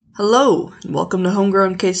Hello, and welcome to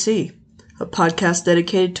Homegrown KC, a podcast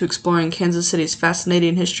dedicated to exploring Kansas City's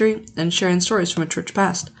fascinating history and sharing stories from its rich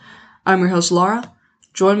past. I'm your host, Laura.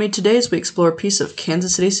 Join me today as we explore a piece of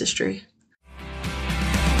Kansas City's history.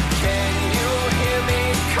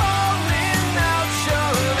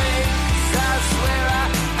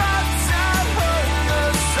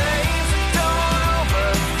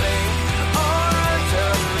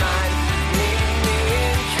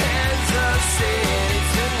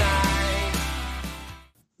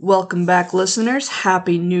 Welcome back, listeners.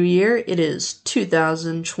 Happy New Year. It is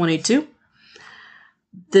 2022.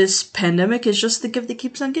 This pandemic is just the gift that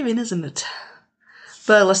keeps on giving, isn't it?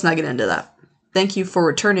 But let's not get into that. Thank you for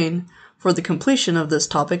returning for the completion of this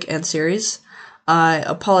topic and series. I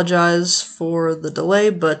apologize for the delay,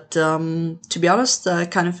 but to be honest, I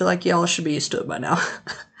kind of feel like y'all should be used to it by now.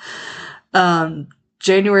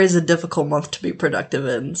 January is a difficult month to be productive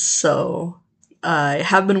in, so I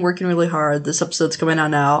have been working really hard. This episode's coming out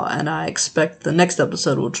now, and I expect the next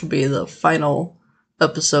episode, which will be the final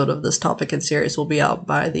episode of this topic and series, will be out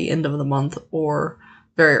by the end of the month or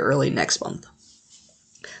very early next month.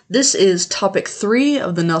 This is topic 3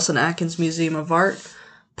 of the Nelson Atkins Museum of Art,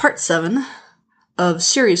 part 7 of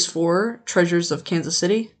series 4, Treasures of Kansas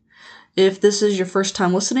City. If this is your first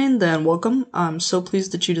time listening, then welcome. I'm so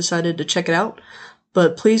pleased that you decided to check it out.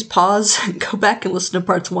 But please pause and go back and listen to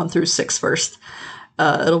parts 1 through 6 first.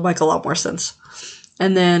 It'll make a lot more sense.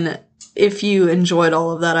 And then, if you enjoyed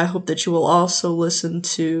all of that, I hope that you will also listen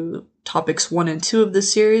to topics 1 and 2 of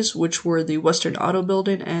this series, which were the Western Auto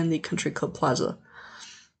Building and the Country Club Plaza.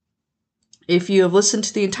 If you have listened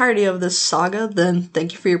to the entirety of this saga, then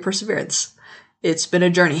thank you for your perseverance. It's been a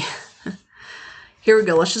journey. Here we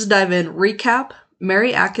go. Let's just dive in. Recap.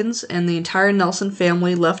 Mary Atkins and the entire Nelson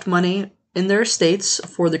family left money in their estates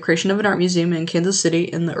for the creation of an art museum in Kansas City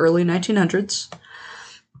in the early 1900s.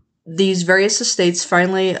 These various estates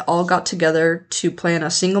finally all got together to plan a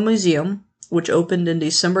single museum, which opened in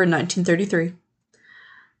December 1933.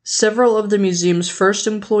 Several of the museum's first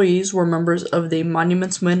employees were members of the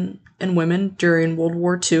Monuments Men and Women during World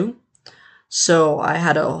War II, so I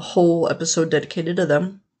had a whole episode dedicated to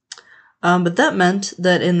them. But that meant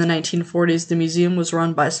that in the 1940s, the museum was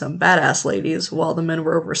run by some badass ladies while the men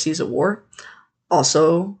were overseas at war.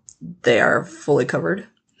 Also, they are fully covered.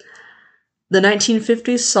 The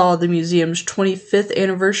 1950s saw the museum's 25th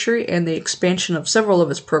anniversary and the expansion of several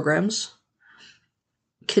of its programs.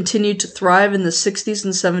 Continued to thrive in the 60s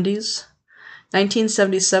and 70s.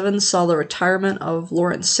 1977 saw the retirement of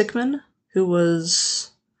Lawrence Sickman, who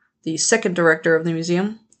was the second director of the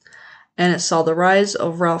museum. And it saw the rise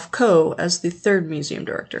of Ralph Coe as the third museum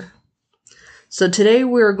director. So today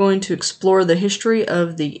we are going to explore the history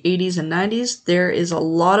of the 80s and 90s. There is a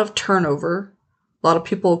lot of turnover, a lot of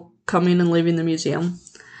people coming and leaving the museum.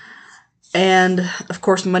 And, of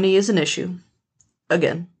course, money is an issue.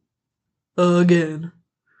 Again.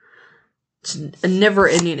 It's a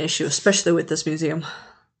never-ending issue, especially with this museum.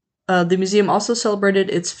 The museum also celebrated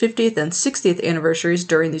its 50th and 60th anniversaries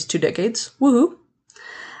during these 2 decades. Woohoo!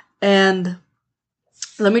 And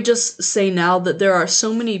let me just say now that there are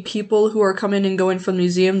so many people who are coming and going from the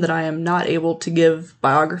museum that I am not able to give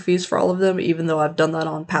biographies for all of them, even though I've done that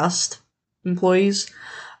on past employees.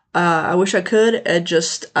 I wish I could,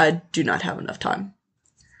 I do not have enough time.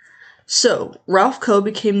 So, Ralph Coe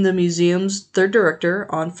became the museum's third director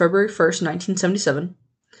on February 1st, 1977.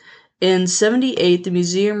 In 1978, the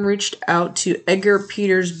museum reached out to Edgar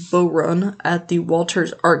Peters Bowrun at the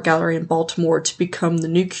Walters Art Gallery in Baltimore to become the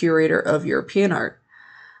new curator of European art.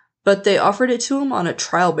 But they offered it to him on a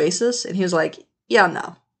trial basis, and he was like, yeah,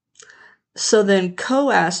 no. So then Coe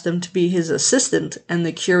asked him to be his assistant and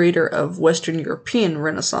the curator of Western European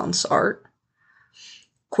Renaissance art.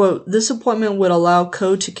 Quote, this appointment would allow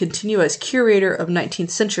Coe to continue as curator of 19th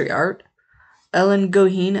century art, Ellen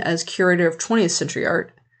Goheen as curator of 20th century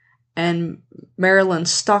art, and Marilyn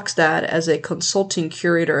Stockstad as a consulting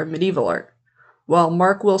curator of medieval art, while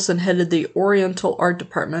Mark Wilson headed the Oriental Art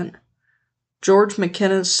Department. George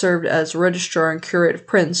McKenna served as registrar and curator of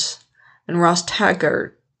prints, and Ross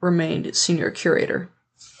Taggart remained senior curator.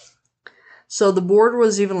 So the board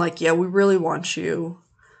was even like, yeah, we really want you.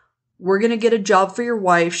 We're going to get a job for your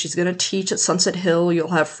wife. She's going to teach at Sunset Hill. You'll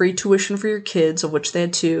have free tuition for your kids, of which they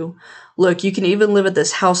had 2. Look, you can even live at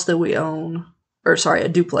this house that we own. A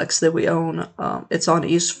duplex that we own. It's on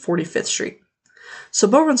East 45th Street. So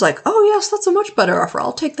Bowrun's like, oh yes, that's a much better offer.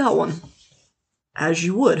 I'll take that one. As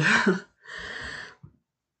you would.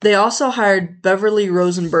 They also hired Beverly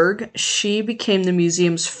Rosenberg. She became the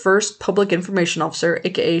museum's first public information officer,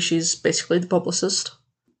 aka she's basically the publicist.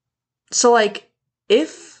 So,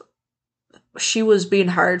 if she was being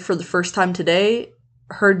hired for the first time today,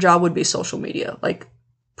 her job would be social media, like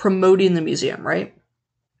promoting the museum, right?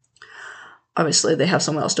 Obviously, they have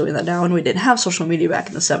someone else doing that now, and we didn't have social media back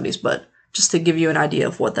in the 70s, but just to give you an idea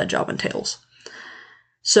of what that job entails.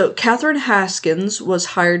 So, Catherine Haskins was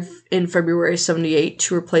hired in February 78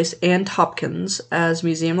 to replace Ann Hopkins as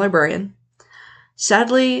museum librarian.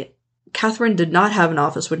 Sadly, Catherine did not have an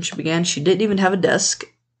office when she began. She didn't even have a desk,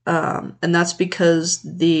 and that's because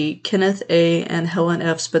the Kenneth A. and Helen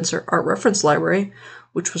F. Spencer Art Reference Library,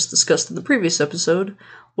 which was discussed in the previous episode,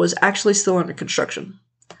 was actually still under construction.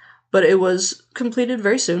 But it was completed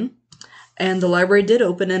very soon, and the library did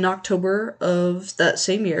open in October of that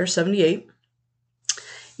same year, 78.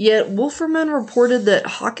 Yet Wolferman reported that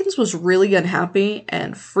Hawkins was really unhappy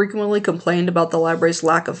and frequently complained about the library's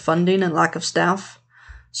lack of funding and lack of staff.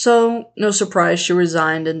 So, no surprise, she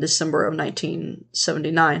resigned in December of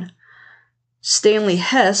 1979. Stanley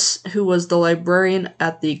Hess, who was the librarian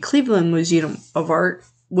at the Cleveland Museum of Art,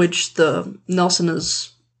 which the Nelson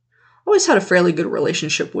has always had a fairly good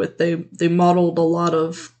relationship with. They modeled a lot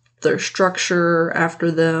of their structure after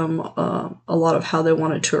them, a lot of how they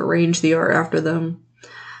wanted to arrange the art after them.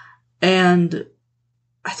 And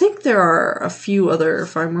I think there are a few other,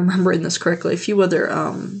 if I'm remembering this correctly, a few other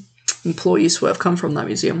employees who have come from that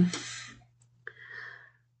museum.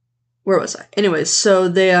 Where was I? Anyways, so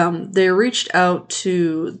they reached out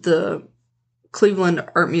to the Cleveland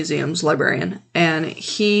Art Museum's librarian, and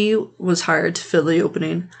he was hired to fill the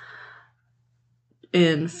opening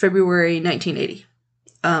in February 1980.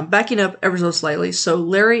 Backing up ever so slightly, so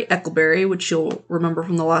Larry Eckelberry, which you'll remember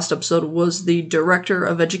from the last episode, was the director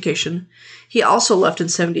of education. He also left in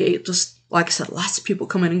 78, just like I said, lots of people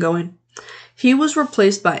coming and going. He was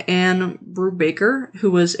replaced by Anne Brubaker,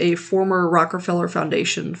 who was a former Rockefeller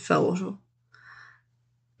Foundation fellow.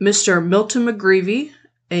 Mr. Milton McGreevy,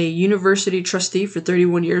 a university trustee for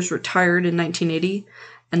 31 years, retired in 1980,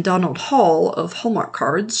 and Donald Hall of Hallmark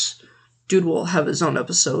Cards, dude will have his own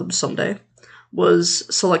episode someday,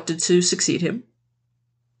 was selected to succeed him.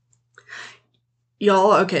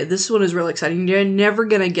 Y'all, okay, this one is really exciting. You're never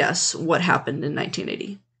gonna guess what happened in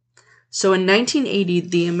 1980. So in 1980,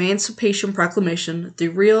 the Emancipation Proclamation, the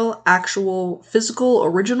real, actual, physical,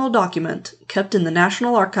 original document kept in the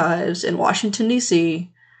National Archives in Washington,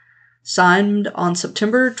 D.C., signed on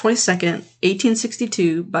September 22nd,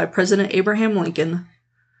 1862 by President Abraham Lincoln.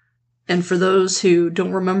 And for those who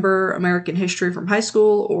don't remember American history from high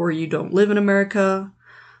school, or you don't live in America,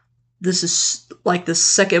 this is like the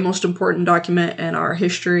second most important document in our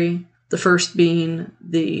history, the first being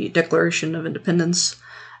the Declaration of Independence.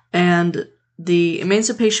 And the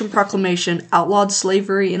Emancipation Proclamation outlawed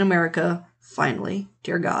slavery in America, finally,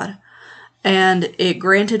 dear God, and it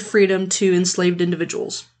granted freedom to enslaved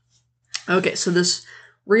individuals. Okay, so this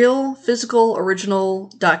real, physical,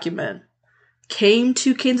 original document came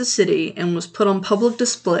to Kansas City and was put on public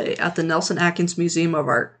display at the Nelson Atkins Museum of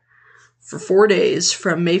Art for 4 days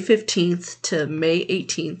from May 15th to May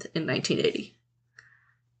 18th in 1980.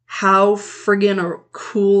 How friggin'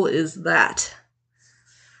 cool is that?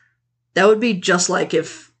 That would be just like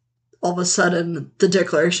if all of a sudden the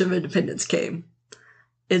Declaration of Independence came.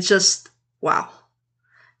 It's just, wow.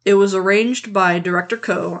 It was arranged by Director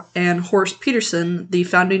Coe and Horace Peterson, the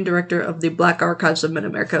founding director of the Black Archives of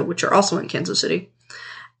Mid-America, which are also in Kansas City.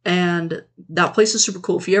 And that place is super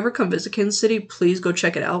cool. If you ever come visit Kansas City, please go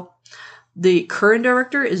check it out. The current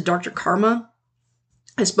director is Dr. Karma.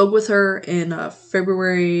 I spoke with her in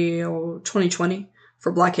February 2020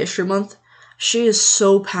 for Black History Month. She is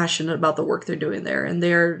so passionate about the work they're doing there, and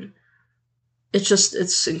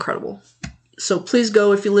it's incredible. So please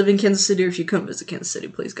go if you live in Kansas City, or if you come visit Kansas City,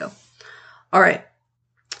 please go. All right.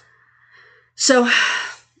 So,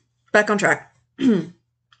 back on track.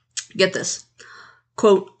 Get this.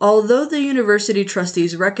 Quote, although the university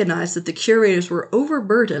trustees recognized that the curators were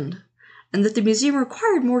overburdened and that the museum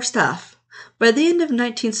required more staff, by the end of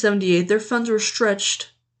 1978, their funds were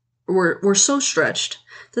so stretched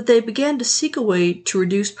that they began to seek a way to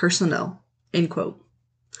reduce personnel. End quote.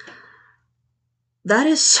 That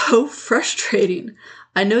is so frustrating.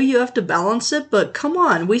 I know you have to balance it, but come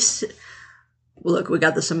on. Look, we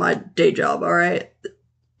got this in my day job, all right?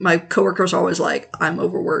 My coworkers are always like, I'm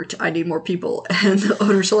overworked. I need more people. And the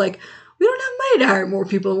owners are like, we don't have money to hire more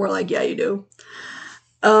people. And we're like, yeah, you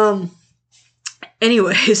do.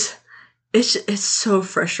 Anyways, it's so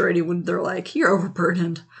frustrating when they're like, you're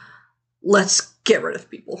overburdened. Let's get rid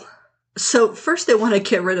of people. So first they want to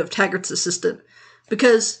get rid of Taggart's assistant,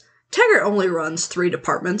 because Taggart only runs 3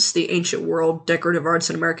 departments, the Ancient World, Decorative Arts,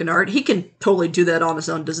 and American Art. He can totally do that on his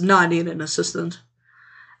own, does not need an assistant.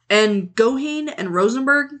 And Goheen and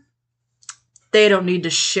Rosenberg, They don't need to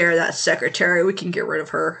share that secretary. We can get rid of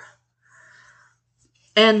her.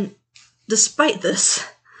 And despite this,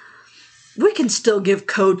 we can still give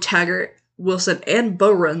Code, Taggart, Wilson, and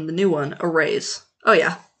Bowrun, the new one, a raise. Oh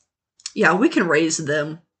yeah. Yeah, we can raise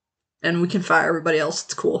them. And we can fire everybody else.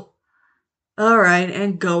 It's cool. Alright,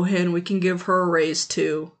 and Gohan, we can give her a raise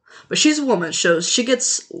too. But she's a woman, so she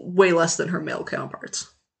gets way less than her male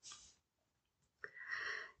counterparts.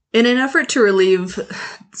 In an effort to relieve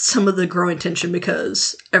some of the growing tension,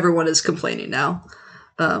 because everyone is complaining now,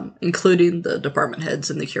 including the department heads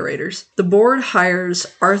and the curators, the board hires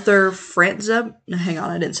Arthur Frantzeb. Hang on,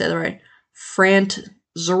 I didn't say that right.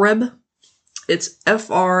 Frantzreb. It's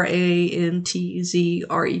Frantzreb.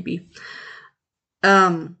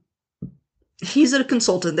 He's a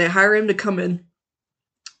consultant. They hire him to come in.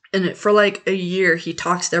 And for like a year, he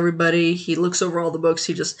talks to everybody. He looks over all the books.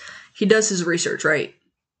 He does his research, right?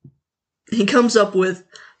 He comes up with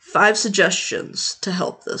 5 suggestions to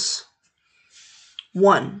help this.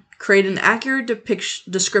 1, create an accurate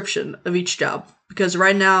description of each job. Because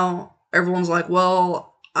right now, everyone's like,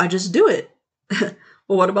 well, I just do it.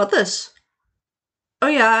 Well, what about this? Oh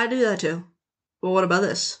yeah, I do that too. Well, what about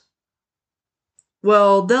this?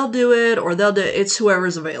 Well, they'll do it, or it's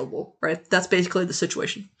whoever's available, right? That's basically the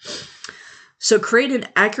situation. So create an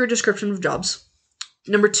accurate description of jobs.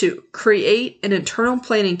 Number 2, create an internal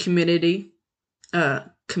planning committee, to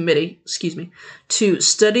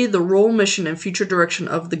study the role, mission, and future direction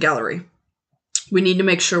of the gallery. We need to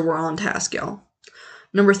make sure we're on task, y'all.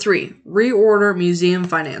 Number 3, reorder museum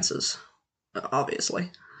finances,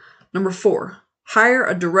 obviously. Number 4, hire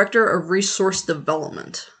a director of resource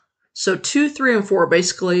development. So 2, 3, and 4 are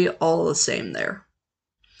basically all the same there.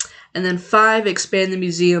 And then 5, expand the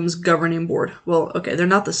museum's governing board. Well, okay, they're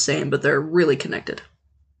not the same, but they're really connected.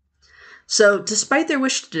 So, despite their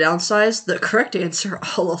wish to downsize, the correct answer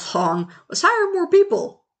all along was hire more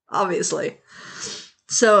people, obviously.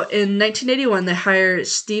 So, in 1981, they hired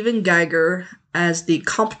Stephen Geiger as the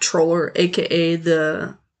comptroller, aka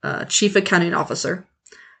the chief accounting officer.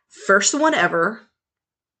 First one ever.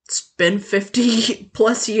 It's been 50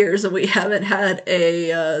 plus years and we haven't had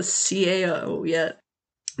a CAO yet.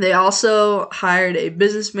 They also hired a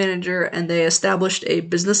business manager and they established a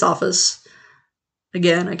business office.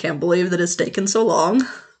 Again, I can't believe that it's taken so long.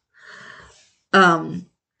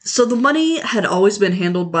 So the money had always been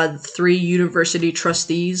handled by the 3 university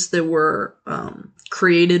trustees that were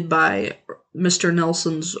created by Mr.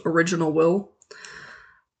 Nelson's original will.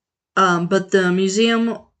 But the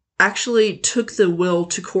museum actually took the will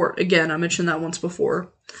to court. Again, I mentioned that once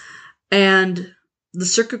before. And the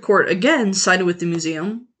circuit court, again, sided with the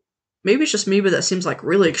museum. Maybe it's just me, but that seems like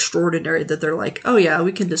really extraordinary that they're like, oh yeah,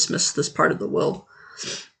 we can dismiss this part of the will.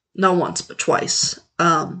 Not once, but twice.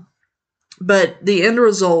 But the end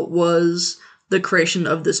result was the creation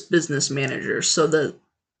of this business manager, so that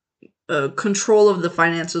control of the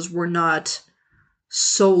finances were not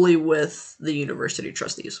solely with the university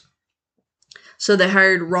trustees. So they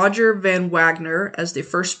hired Roger Van Wagner as the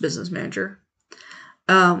first business manager.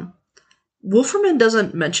 Wolferman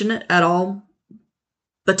doesn't mention it at all,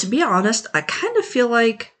 but to be honest, I kind of feel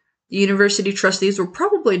like the university trustees were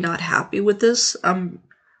probably not happy with this. I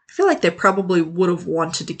feel like they probably would have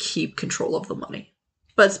wanted to keep control of the money,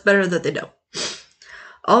 but it's better that they don't.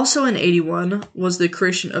 Also in 81 was the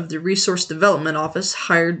creation of the Resource Development Office,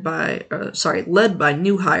 led by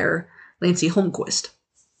new hire Lancey Holmquist.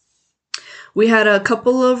 We had a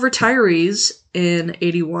couple of retirees in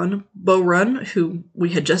 81. Bowrun, who we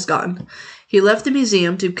had just gotten, he left the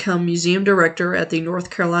museum to become museum director at the North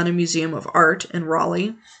Carolina Museum of Art in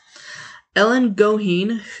Raleigh. Ellen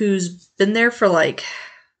Goheen, who's been there for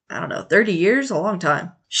 30 years, a long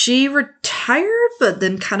time. She retired, but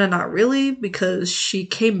then kind of not really, because she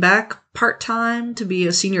came back part-time to be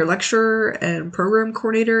a senior lecturer and program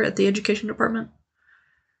coordinator at the education department.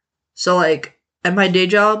 So, at my day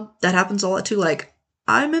job, that happens a lot too.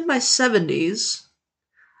 I'm in my 70s.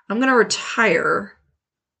 I'm going to retire,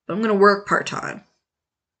 but I'm going to work part-time.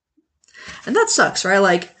 And that sucks,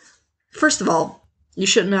 right? First of all, you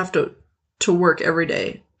shouldn't have to work every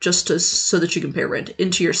day just so that you can pay rent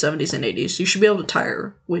into your 70s and 80s. You should be able to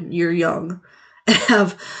retire when you're young and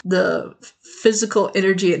have the physical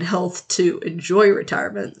energy and health to enjoy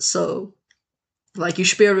retirement. So, you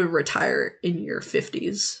should be able to retire in your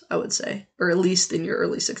 50s, I would say. Or at least in your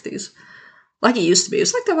early 60s. Like it used to be. It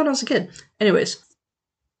was like that when I was a kid. Anyways,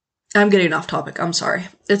 I'm getting off topic. I'm sorry.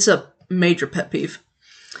 It's a major pet peeve.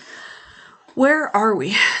 Where are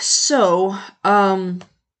we? So,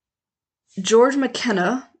 George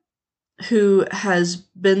McKenna, who has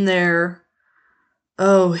been there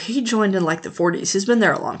Oh, he joined in like the 40s. He's been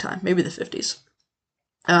there a long time, maybe the 50s.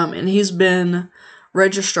 And he's been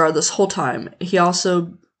registrar this whole time. He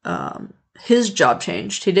also, his job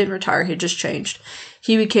changed. He didn't retire, he just changed.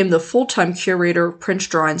 He became the full-time curator of Prince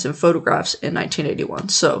drawings and photographs in 1981.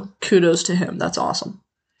 So kudos to him. That's awesome.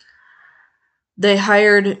 They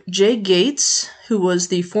hired Jay Gates, who was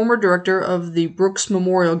the former director of the Brooks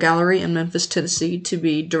Memorial Gallery in Memphis, Tennessee, to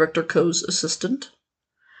be Director Coe's assistant.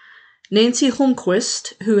 Nancy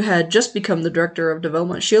Holmquist, who had just become the director of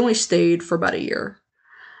development, she only stayed for about a year.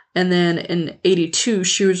 And then in 82,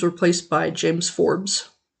 she was replaced by James Forbes.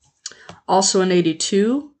 Also in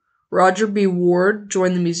 82, Roger B. Ward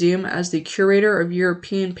joined the museum as the curator of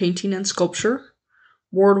European painting and sculpture.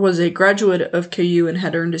 Ward was a graduate of KU and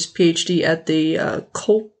had earned his PhD at the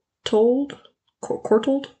Courtauld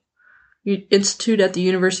Institute at the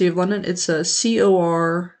University of London. It's a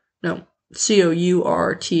Courtauld.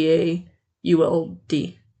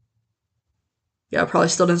 Yeah, I probably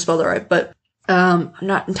still didn't spell that right, but I'm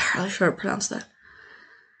not entirely sure how to pronounce that.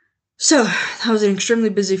 So, that was an extremely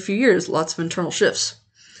busy few years, lots of internal shifts.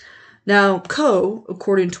 Now, Coe,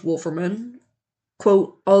 according to Wolferman,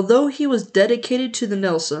 quote, although he was dedicated to the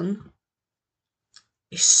Nelson,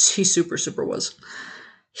 he super was,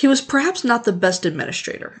 he was perhaps not the best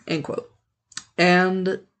administrator, end quote.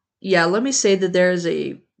 And yeah, let me say that there is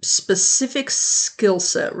a specific skill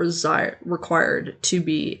set required to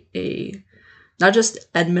be a, not just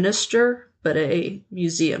administrator, but a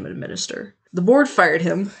museum administrator. The board fired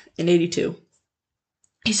him in 82.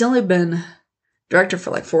 He's only been director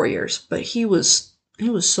for like 4 years, but he was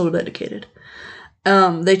so dedicated.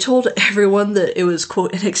 They told everyone that it was,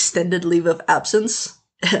 quote, an extended leave of absence.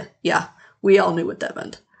 Yeah, we all knew what that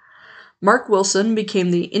meant. Mark Wilson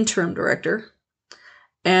became the interim director,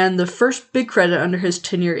 and the first big credit under his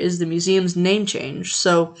tenure is the museum's name change.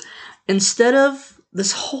 So instead of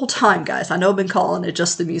this whole time, guys, I know I've been calling it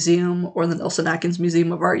just the museum or the Nelson Atkins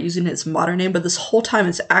Museum of Art using its modern name, but this whole time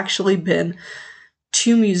it's actually been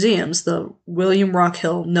two museums, the William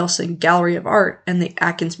Rockhill Nelson Gallery of Art and the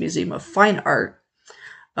Atkins Museum of Fine Art,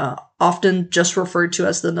 often just referred to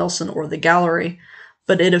as the Nelson or the Gallery,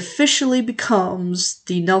 but it officially becomes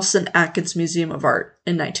the Nelson Atkins Museum of Art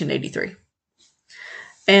in 1983.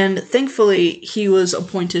 And thankfully, he was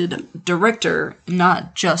appointed director,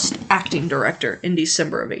 not just acting director, in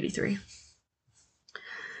December of 83.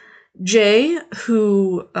 Jay,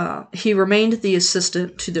 who he remained the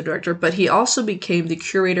assistant to the director, but he also became the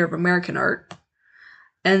curator of American art.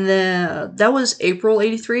 And then that was April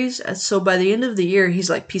 83. So by the end of the year, he's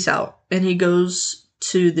like, peace out. And he goes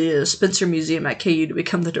to the Spencer Museum at KU to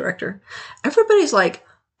become the director. Everybody's like,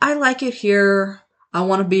 I like it here. I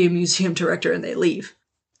want to be a museum director, and they leave.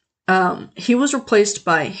 He was replaced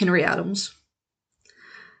by Henry Adams.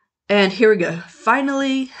 And here we go.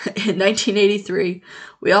 Finally, in 1983,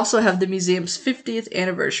 we also have the museum's 50th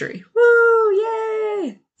anniversary. Woo!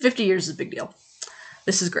 Yay! 50 years is a big deal.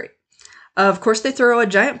 This is great. Of course, they throw a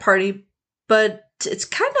giant party, but it's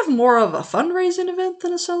kind of more of a fundraising event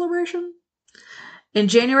than a celebration. In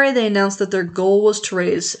January, they announced that their goal was to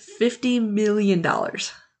raise $50 million.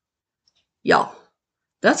 Y'all,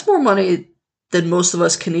 that's more money than most of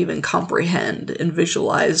us can even comprehend and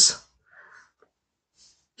visualize.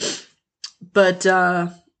 But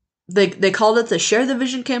they called it the Share the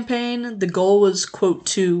Vision campaign. The goal was, quote,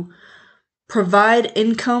 to provide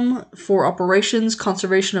income for operations,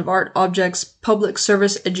 conservation of art objects, public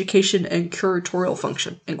service, education, and curatorial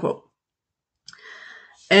function, end quote.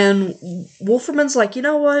 And Wolferman's like, you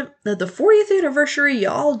know what? At the 40th anniversary,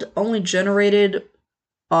 y'all only generated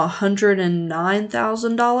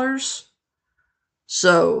 $109,000.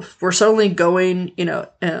 So we're suddenly going,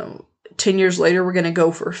 10 years later, we're going to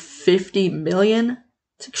go for $50 million.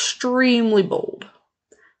 It's extremely bold.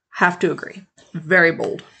 Have to agree. Very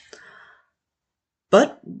bold.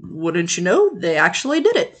 But wouldn't you know, they actually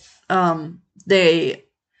did it. They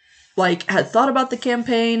had thought about the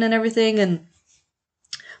campaign and everything, and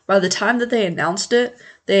by the time that they announced it,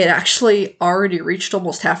 they had actually already reached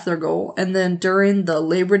almost half their goal. And then during the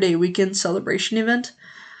Labor Day weekend celebration event,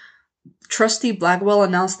 Trustee Blackwell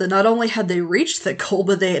announced that not only had they reached the goal,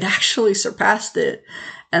 but they had actually surpassed it,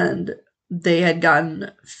 and they had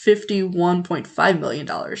gotten $51.5 million.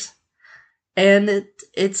 And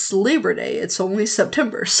it's Labor Day. It's only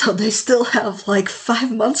September, so they still have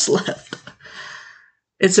 5 months left.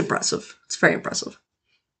 It's impressive. It's very impressive.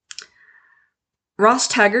 Ross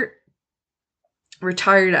Taggart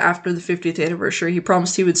retired after the 50th anniversary. He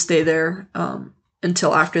promised he would stay there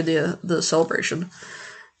until after the celebration.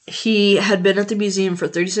 He had been at the museum for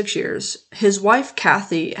 36 years. His wife,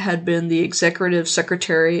 Kathy, had been the executive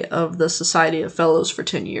secretary of the Society of Fellows for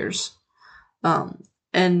 10 years.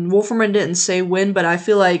 And Wolferman didn't say when, but I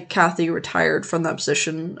feel like Kathy retired from that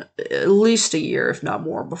position at least a year, if not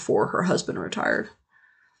more, before her husband retired.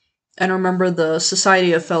 And remember, the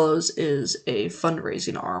Society of Fellows is a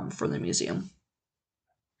fundraising arm for the museum.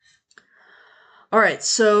 Alright,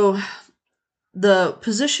 so the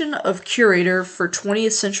position of curator for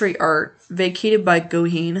 20th century art, vacated by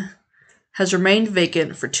Goheen, has remained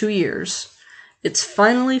vacant for 2 years. It's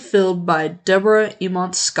finally filled by Deborah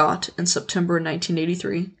Emont Scott in September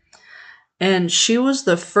 1983. And she was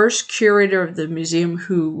the first curator of the museum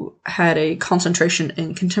who had a concentration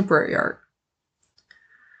in contemporary art.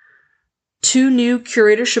 2 new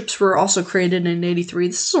curatorships were also created in 83.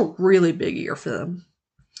 This is a really big year for them.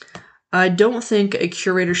 I don't think a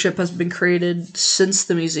curatorship has been created since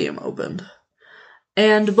the museum opened.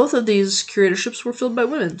 And both of these curatorships were filled by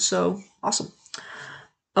women, so awesome.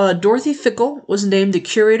 Dorothy Fickle was named the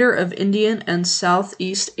curator of Indian and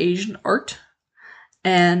Southeast Asian art,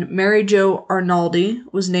 and Mary Jo Arnaldi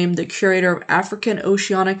was named the curator of African,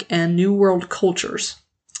 Oceanic, and New World cultures.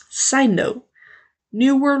 Side note,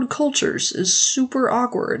 New World cultures is super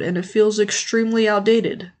awkward and it feels extremely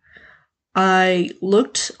outdated. I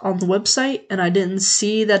looked on the website and I didn't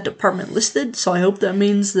see that department listed, so I hope that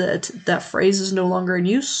means that that phrase is no longer in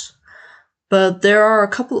use. But there are a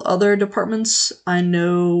couple other departments I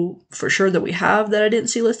know for sure that we have that I didn't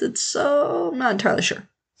see listed, so I'm not entirely sure.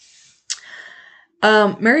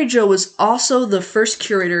 Mary Jo was also the first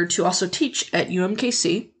curator to also teach at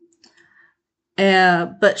UMKC,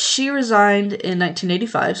 but she resigned in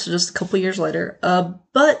 1985, so just a couple years later,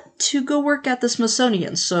 but to go work at the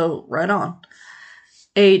Smithsonian, so right on.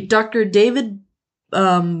 Dr. David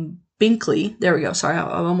Binkley, there we go, sorry, I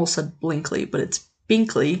almost said Blinkley, but it's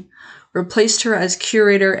Binkley, replaced her as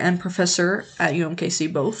curator and professor at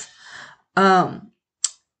UMKC both.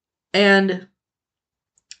 And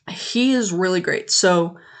he is really great.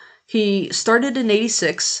 So he started in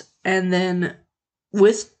 86, and then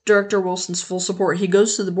with Director Wilson's full support, he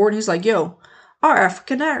goes to the board and he's like, yo, our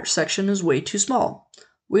African art section is way too small.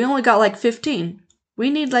 We only got like 15. We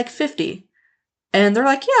need like 50. And they're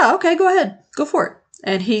like, yeah, okay, go ahead. Go for it.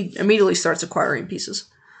 And he immediately starts acquiring pieces.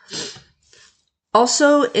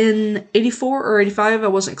 Also, in 84 or 85, I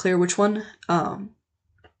wasn't clear which one, and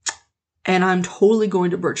I'm totally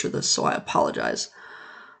going to butcher this, so I apologize.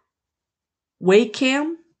 Wei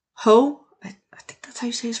Kam Ho, I think that's how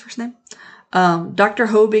you say his first name. Dr.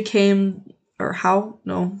 Ho became, or How?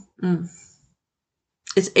 No.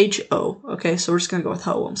 It's H-O, okay, so we're just going to go with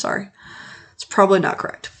Ho, I'm sorry. It's probably not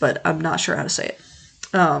correct, but I'm not sure how to say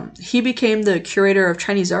it. He became the curator of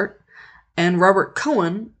Chinese art, and Robert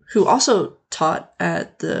Cohen, who also taught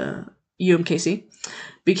at the UMKC,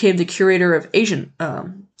 became the curator of ancient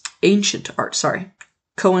art. Sorry,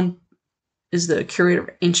 Cohen is the curator of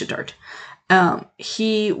ancient art.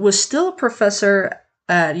 He was still a professor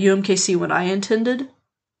at UMKC when I attended,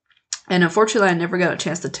 and unfortunately I never got a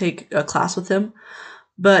chance to take a class with him,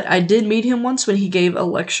 but I did meet him once when he gave a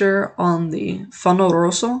lecture on the Fauno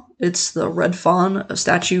Rosso. It's the red fawn, a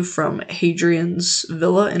statue from Hadrian's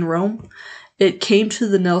villa in Rome. It came to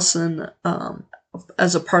the Nelson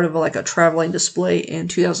as a part of a traveling display in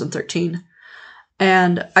 2013.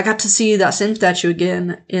 And I got to see that same statue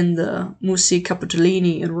again in the Musei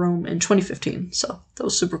Capitolini in Rome in 2015. So that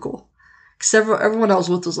was super cool. Because everyone I was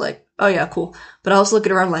with was like, oh yeah, cool. But I was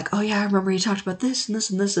looking around like, oh yeah, I remember you talked about this and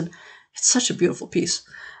this and this. And it's such a beautiful piece.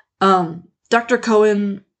 Dr.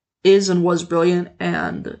 Cohen is and was brilliant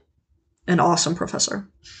and an awesome professor.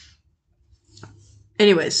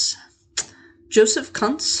 Anyways, Joseph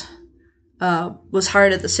Kuntz was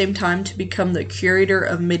hired at the same time to become the curator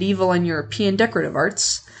of medieval and European decorative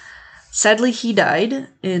arts. Sadly, he died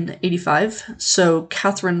in 85, so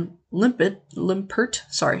Catherine Lippert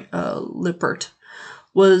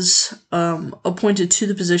was appointed to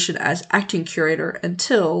the position as acting curator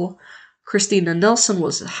until Christina Nelson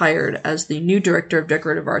was hired as the new director of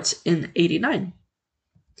decorative arts in 89.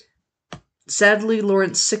 Sadly,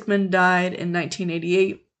 Lawrence Sickman died in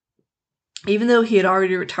 1988. Even though he had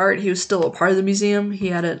already retired, he was still a part of the museum. He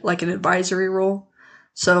had an advisory role.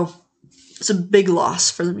 So it's a big loss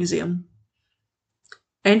for the museum.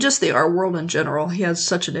 And just the art world in general. He has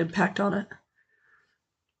such an impact on it.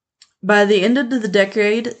 By the end of the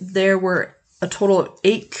decade, there were a total of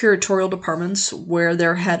 8 curatorial departments, where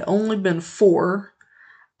there had only been 4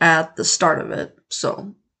 at the start of it.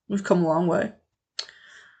 So we've come a long way.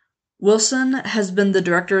 Wilson has been the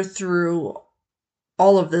director through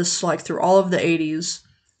all of this, through all of the 80s,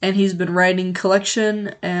 and he's been writing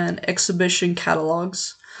collection and exhibition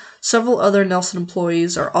catalogs. Several other Nelson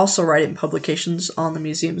employees are also writing publications on the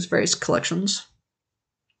museum's various collections.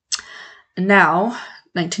 And now,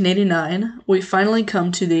 1989, we finally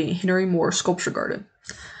come to the Henry Moore Sculpture Garden.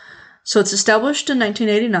 So it's established in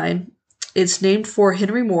 1989. It's named for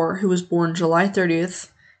Henry Moore, who was born July 30th,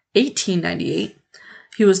 1898.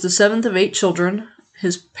 He was the seventh of 8 children.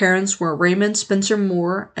 His parents were Raymond Spencer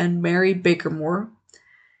Moore and Mary Baker Moore.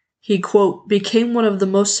 He, quote, became one of the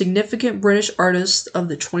most significant British artists of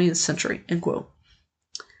the 20th century, end quote.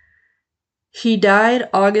 He died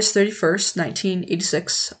August 31st,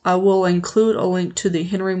 1986. I will include a link to the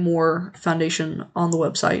Henry Moore Foundation on the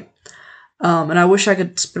website. And I wish I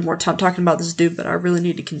could spend more time talking about this dude, but I really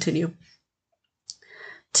need to continue.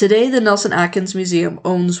 Today, the Nelson Atkins Museum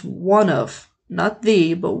owns one of, not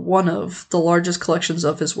the, but one of the largest collections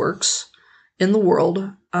of his works in the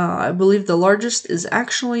world. I believe the largest is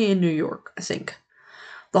actually in New York, I think.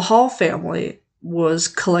 The Hall family was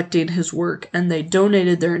collecting his work, and they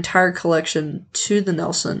donated their entire collection to the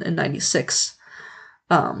Nelson in 96.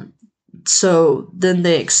 So then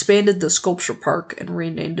they expanded the sculpture park and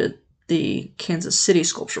renamed it the Kansas City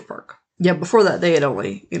Sculpture Park. Yeah, before that they had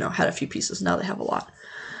only, had a few pieces. Now they have a lot.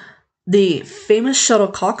 The famous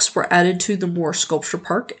shuttlecocks were added to the Moore Sculpture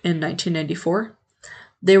Park in 1994.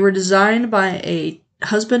 They were designed by a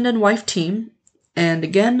husband and wife team, and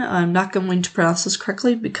again, I'm not going to pronounce this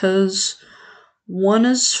correctly because one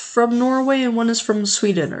is from Norway and one is from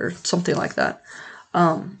Sweden or something like that.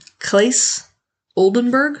 Claes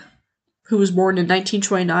Oldenburg, who was born in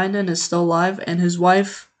 1929 and is still alive, and his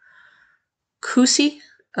wife, Kusi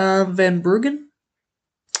van Bruggen,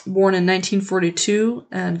 born in 1942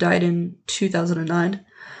 and died in 2009.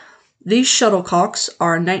 These shuttlecocks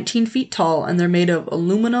are 19 feet tall, and they're made of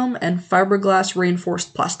aluminum and fiberglass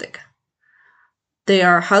reinforced plastic. They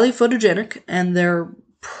are highly photogenic, and they're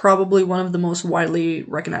probably one of the most widely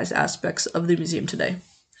recognized aspects of the museum today.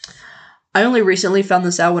 I only recently found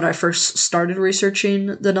this out when I first started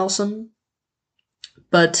researching the Nelson,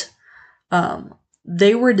 but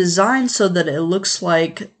they were designed so that it looks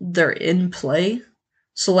like they're in play.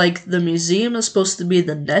 So, like, the museum is supposed to be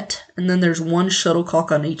the net, and then there's one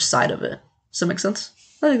shuttlecock on each side of it. Does that make sense?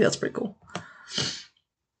 I think that's pretty cool.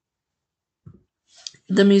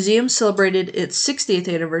 The museum celebrated its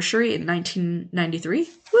 60th anniversary in 1993.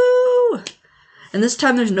 Woo! And this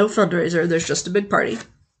time there's no fundraiser, there's just a big party.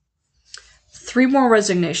 3 more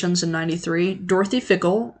resignations in 93. Dorothy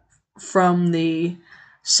Fickle from the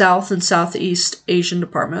South and Southeast Asian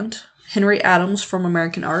Department. Henry Adams from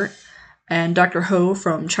American Art. And Dr. Ho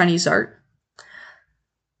from Chinese Art.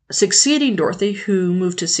 Succeeding Dorothy, who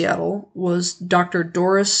moved to Seattle, was Dr.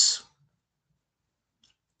 Doris...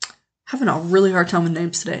 Having a really hard time with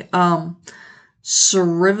names today.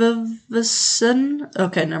 Srivavasan?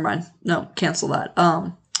 Okay, never mind. No, cancel that.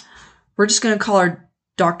 We're just going to call her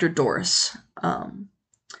Dr. Doris.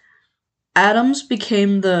 Adams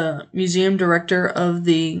became the museum director of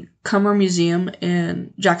the Cummer Museum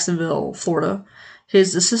in Jacksonville, Florida.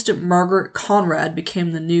 His assistant, Margaret Conrad,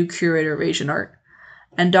 became the new curator of Asian art,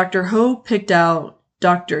 and Dr. Ho picked out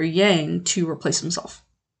Dr. Yang to replace himself.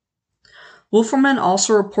 Wolferman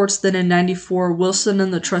also reports that in 94, Wilson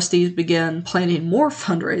and the trustees began planning more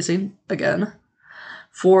fundraising, again,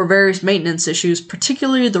 for various maintenance issues,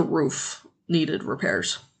 particularly the roof needed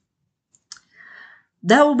repairs.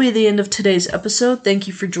 That will be the end of today's episode. Thank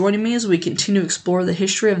you for joining me as we continue to explore the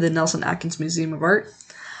history of the Nelson Atkins Museum of Art.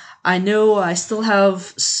 I know I still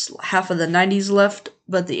have half of the 90s left,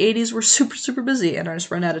 but the 80s were super, super busy, and I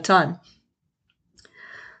just ran out of time.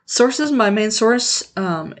 Sources: my main source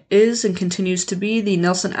is and continues to be the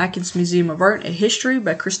Nelson Atkins Museum of Art and History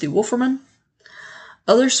by Christy Wolferman.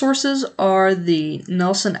 Other sources are the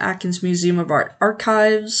Nelson Atkins Museum of Art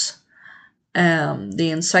archives, the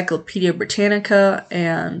Encyclopedia Britannica,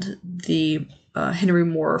 and the Henry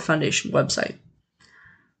Moore Foundation website.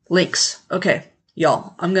 Links. Okay.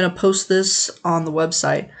 Y'all, I'm going to post this on the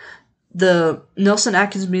website. The Nelson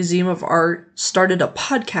Atkins Museum of Art started a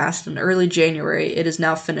podcast in early January. It is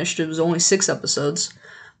now finished. It was only 6 episodes,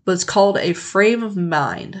 but it's called A Frame of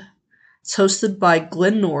Mind. It's hosted by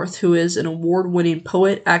Glenn North, who is an award-winning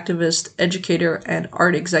poet, activist, educator, and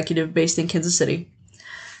art executive based in Kansas City.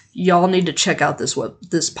 Y'all need to check out this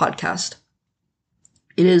podcast.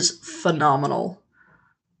 It is phenomenal.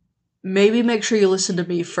 Maybe make sure you listen to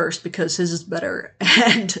me first because his is better,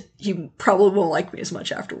 and you probably won't like me as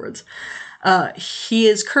much afterwards. He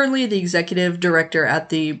is currently the executive director at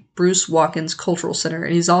the Bruce Watkins Cultural Center,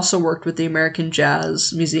 and he's also worked with the American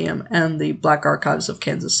Jazz Museum and the Black Archives of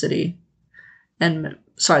Kansas City and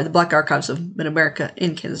the Black Archives of Mid-America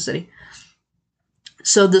in Kansas City.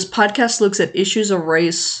 So this podcast looks at issues of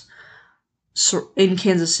race in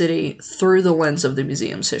Kansas City through the lens of the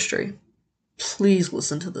museum's history. Please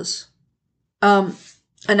listen to this.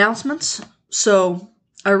 Announcements. So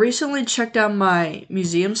I recently checked out my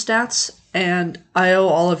museum stats, and I owe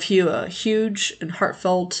all of you a huge and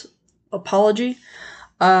heartfelt apology.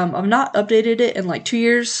 I've not updated it in like 2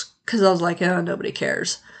 years because I was like, nobody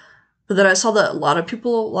cares. But then I saw that a lot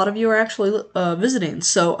of you are actually visiting,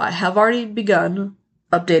 so I have already begun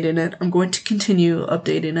updating it. I'm going to continue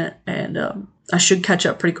updating it, and I should catch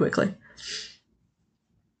up pretty quickly.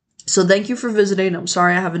 So thank you for visiting. I'm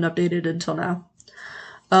sorry I haven't updated until now.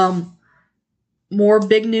 More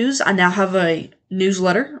big news. I now have a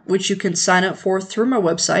newsletter, which you can sign up for through my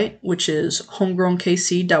website, which is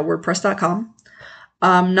homegrownkc.wordpress.com.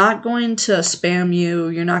 I'm not going to spam you.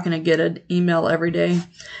 You're not going to get an email every day.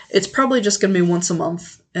 It's probably just going to be once a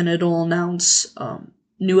month, and it'll announce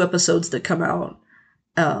new episodes that come out.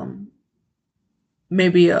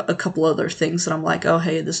 Maybe a couple other things that I'm like, oh,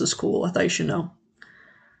 hey, this is cool. I thought you should know.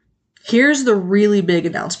 Here's the really big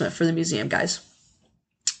announcement for the museum, guys.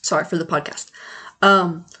 Sorry, for the podcast.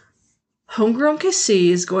 Homegrown KC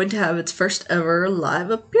is going to have its first ever live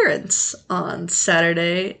appearance on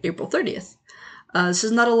Saturday, April 30th. This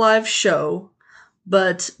is not a live show,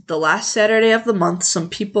 but the last Saturday of the month, some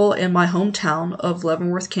people in my hometown of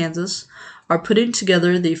Leavenworth, Kansas, are putting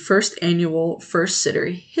together the first annual First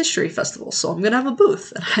City History Festival. So I'm going to have a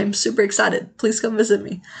booth, and I'm super excited. Please come visit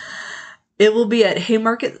me. It will be at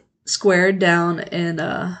Haymarket Square down in,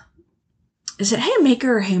 is it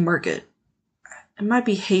Haymaker or Haymarket? It might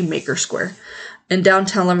be Haymaker Square in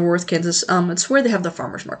downtown Leavenworth, Kansas. It's where they have the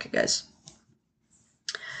farmers market, guys.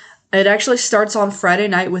 It actually starts on Friday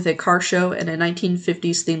night with a car show and a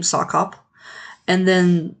 1950s themed sock hop. And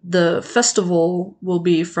then the festival will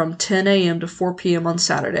be from 10 a.m. to 4 p.m. on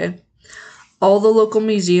Saturday. All the local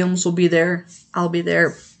museums will be there. I'll be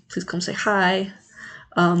there. Please come say hi.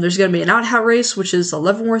 There's going to be an out-hat race, which is a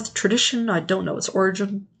Leavenworth tradition. I don't know its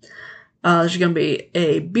origin. There's going to be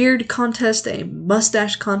a beard contest, a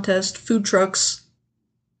mustache contest, food trucks.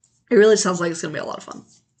 It really sounds like it's going to be a lot of fun.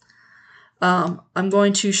 I'm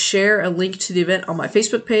going to share a link to the event on my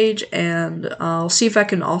Facebook page, and I'll see if I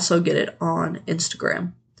can also get it on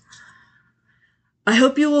Instagram. I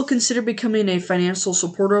hope you will consider becoming a financial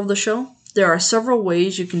supporter of the show. There are several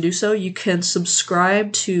ways you can do so. You can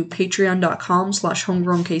subscribe to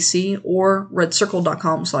patreon.com/homegrownkc or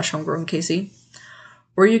redcircle.com/homegrownkc.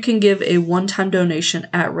 Or you can give a one-time donation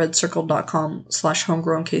at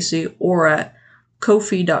redcircle.com/homegrownkc or at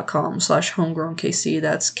ko-fi.com/homegrownkc.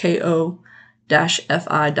 That's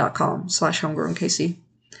ko-fi.com/homegrownkc.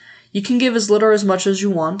 You can give as little or as much as you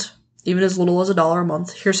want, even as little as $1 a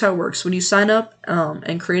month. Here's how it works. When you sign up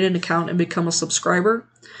and create an account and become a subscriber,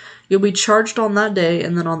 you'll be charged on that day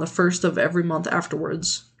and then on the first of every month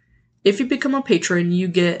afterwards. If you become a patron, you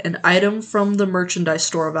get an item from the merchandise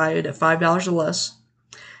store valued at $5 or less,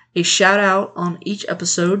 a shout out on each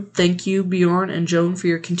episode. Thank you, Bjorn and Joan, for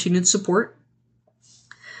your continued support.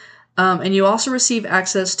 And you also receive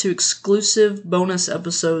access to exclusive bonus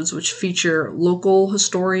episodes which feature local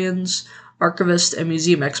historians, archivists, and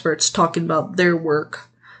museum experts talking about their work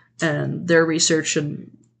and their research, and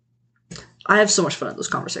I have so much fun at those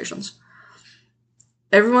conversations.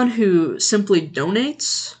 Everyone who simply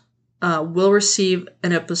donates will receive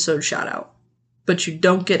an episode shout out, but you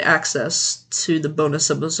don't get access to the bonus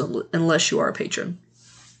episode unless you are a patron.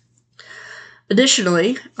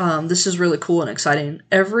 Additionally, this is really cool and exciting.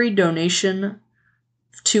 Every donation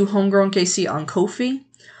to Homegrown KC on Ko-fi,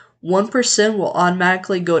 1% will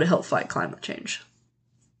automatically go to help fight climate change.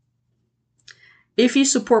 If you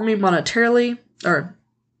support me monetarily,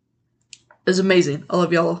 is amazing. I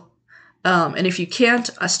love y'all. And if you can't,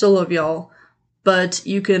 I still love y'all. But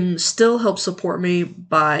you can still help support me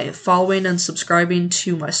by following and subscribing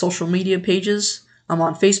to my social media pages. I'm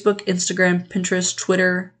on Facebook, Instagram, Pinterest,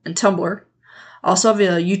 Twitter, and Tumblr. I also have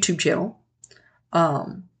a YouTube channel. I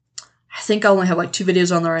think I only have like 2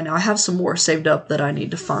 videos on there right now. I have some more saved up that I need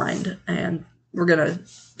to find, and we're going to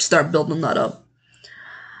start building that up.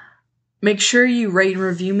 Make sure you rate and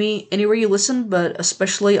review me anywhere you listen, but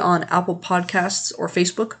especially on Apple Podcasts or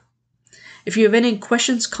Facebook. If you have any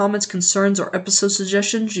questions, comments, concerns, or episode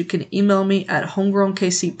suggestions, you can email me at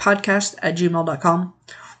homegrownkcpodcast@gmail.com,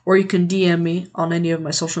 or you can DM me on any of my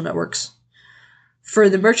social networks. For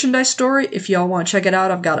the merchandise store, if y'all want to check it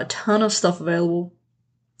out, I've got a ton of stuff available.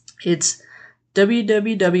 It's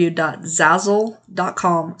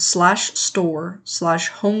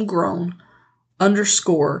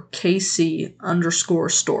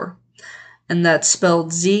www.zazzle.com/store/homegrown_KC_store. and that's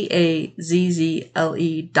spelled ZAZZLE.com.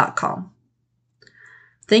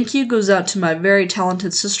 Thank you goes out to my very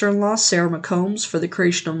talented sister-in-law, Sarah McCombs, for the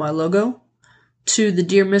creation of my logo, to the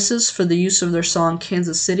Dear Misses for the use of their song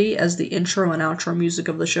Kansas City as the intro and outro music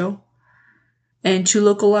of the show, and to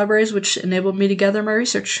local libraries which enabled me to gather my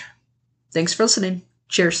research. Thanks for listening.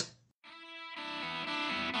 Cheers.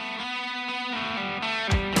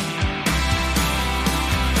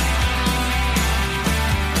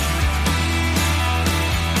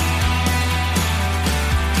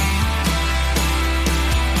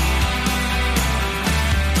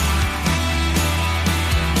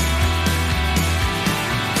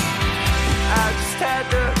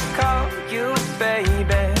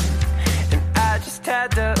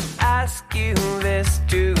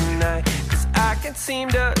 Seem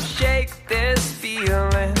to shake this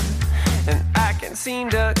feeling, and I can't seem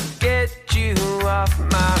to get you off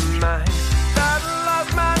my mind. Thought love